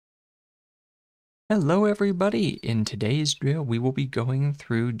Hello everybody! In today's drill we will be going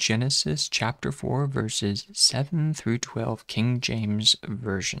through Genesis chapter 4 verses 7 through 12 King James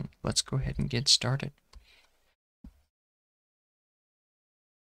Version. Let's go ahead and get started.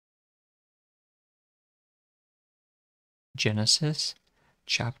 Genesis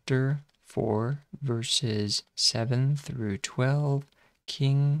chapter 4 verses 7 through 12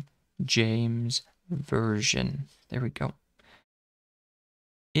 King James Version. There we go.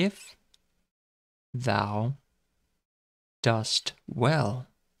 If thou dost well,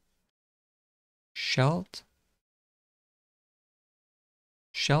 shalt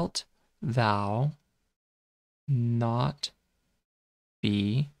thou not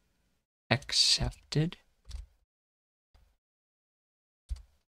be accepted?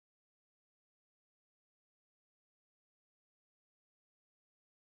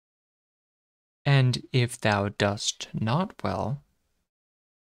 And if thou dost not well,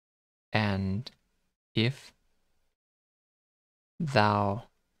 and if thou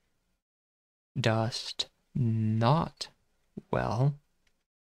dost not well,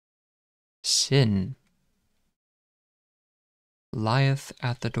 sin lieth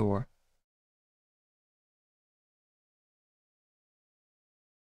at the door.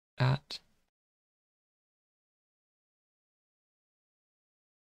 At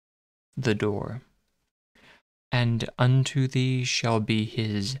the door, and unto thee shall be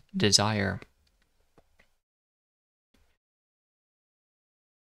his desire.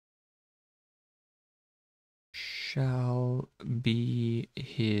 Shall be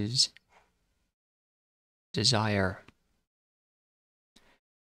his desire,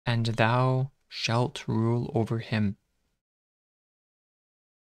 and thou shalt rule over him,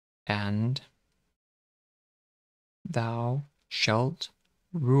 and thou shalt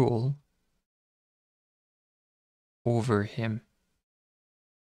rule over him.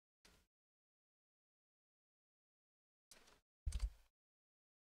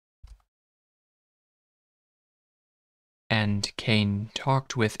 And Cain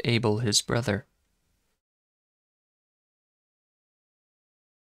talked with Abel his brother.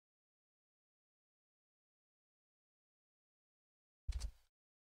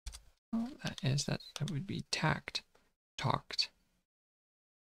 Oh, that would be talked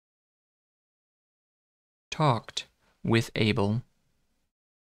with Abel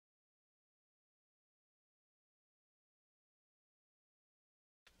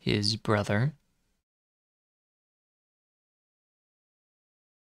his brother,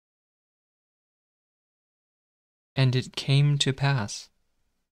 and it came to pass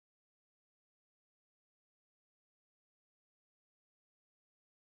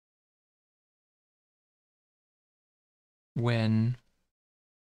when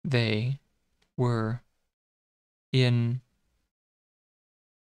they were in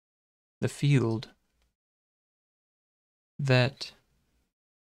the field that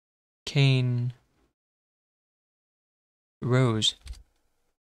Cain rose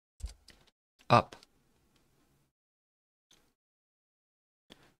up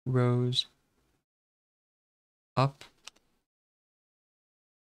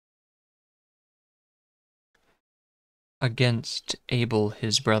against Abel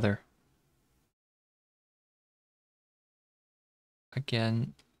his brother.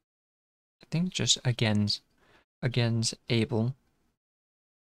 Again, I think just against Abel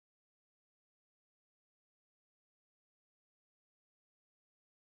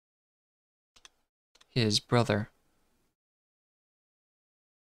his brother.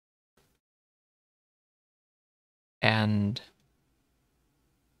 And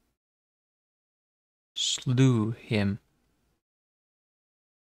slew him.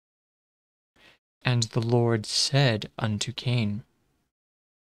 And the Lord said unto Cain,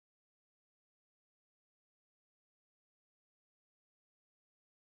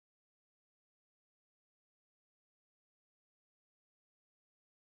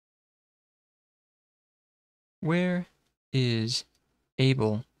 where is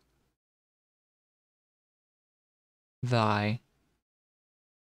Abel thy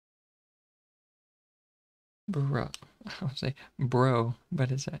bro? I would say bro,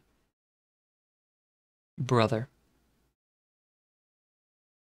 but is that brother?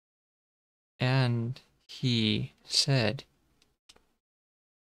 And he said,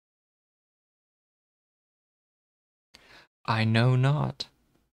 I know not.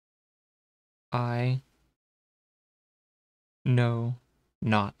 I know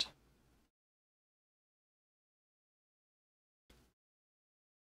not.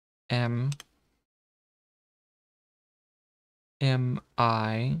 Am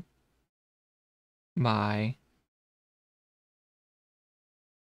I my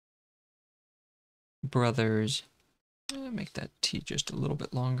brothers, make that T just a little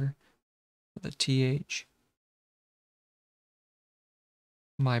bit longer, the TH,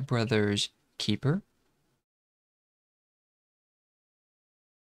 my brother's keeper.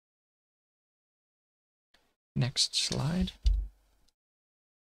 Next slide.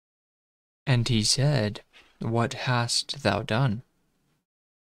 And he said, "What hast thou done?"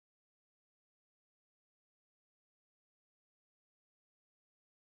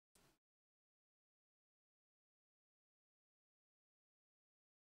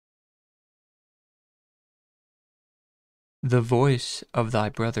 "The voice of thy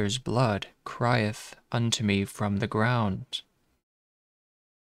brother's blood crieth unto me from the ground."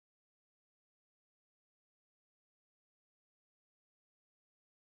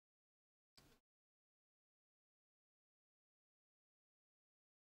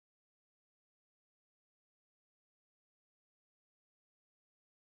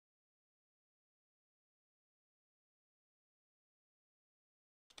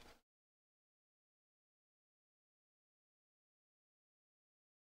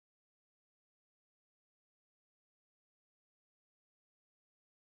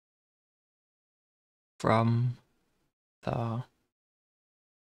 From the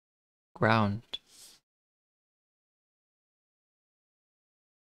ground.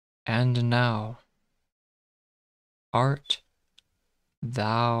 And now art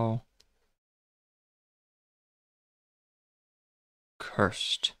thou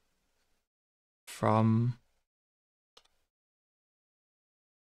cursed from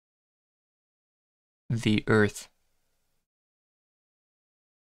the earth,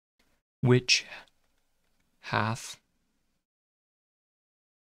 which hath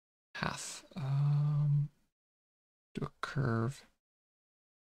do a curve,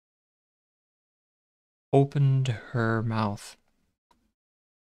 opened her mouth,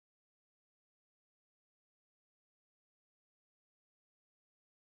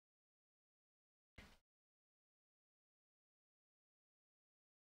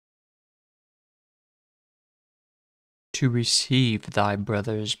 to receive thy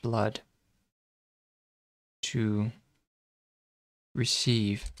brother's blood, to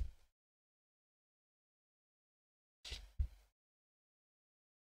receive.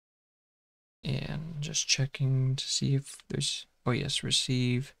 And just checking to see if there's, oh yes,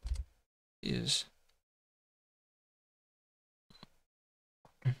 receive is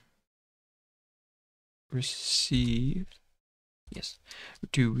receive, yes,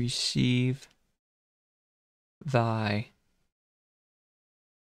 to receive thy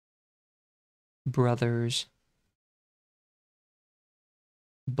brother's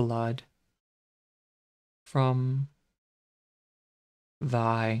blood from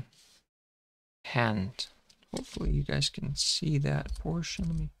thy hand. Hopefully you guys can see that portion.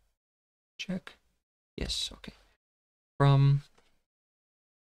 Let me check. Yes, okay. From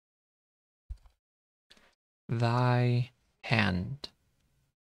thy hand.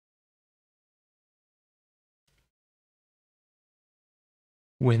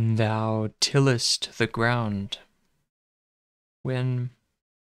 When thou tillest the ground, when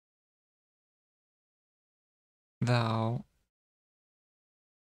thou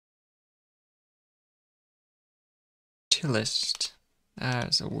tillest, that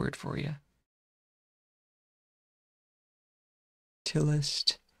is a word for you.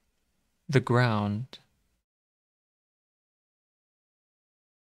 Tillest the ground,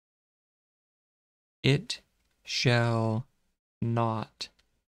 it shall not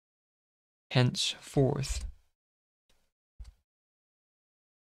henceforth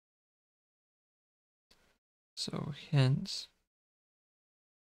so henceforth,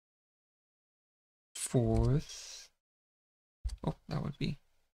 oh, that would be,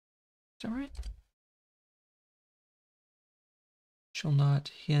 is that right? Shall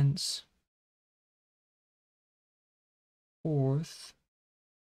not henceforth,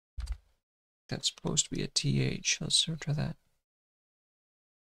 that's supposed to be a TH, let's try that.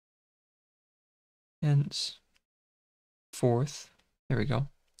 Henceforth, there we go,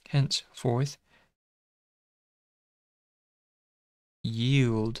 henceforth,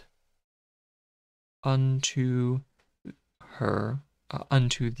 yield unto her,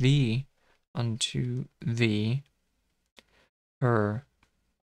 unto thee, her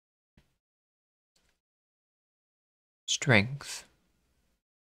strength.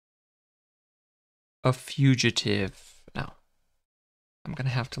 A fugitive. Now, I'm gonna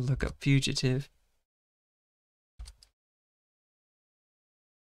have to look up fugitive.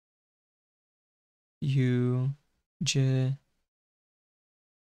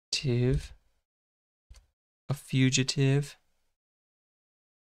 A fugitive,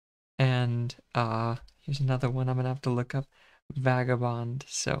 And here's another one I'm gonna have to look up. Vagabond.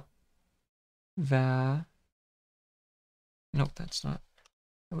 So nope, that's not.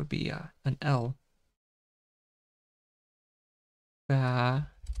 That would be an L.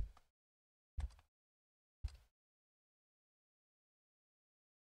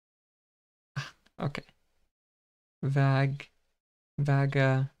 Okay.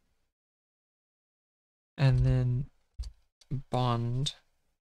 Vaga, and then bond.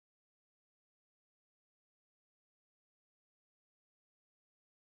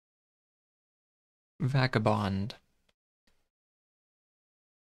 Vagabond.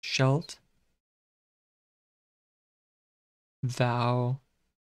 Shalt thou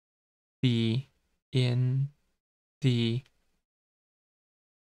be in the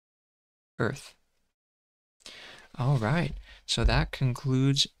earth? All right, so that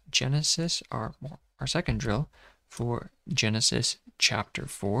concludes Genesis, our second drill for Genesis chapter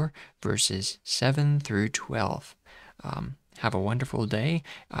 4, verses 7 through 12. Have a wonderful day.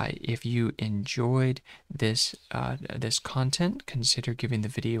 If you enjoyed this this content, consider giving the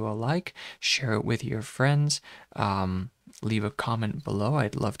video a like, share it with your friends, leave a comment below.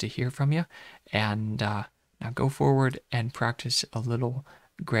 I'd love to hear from you. And now go forward and practice a little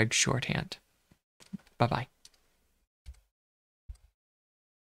Gregg shorthand. Bye-bye.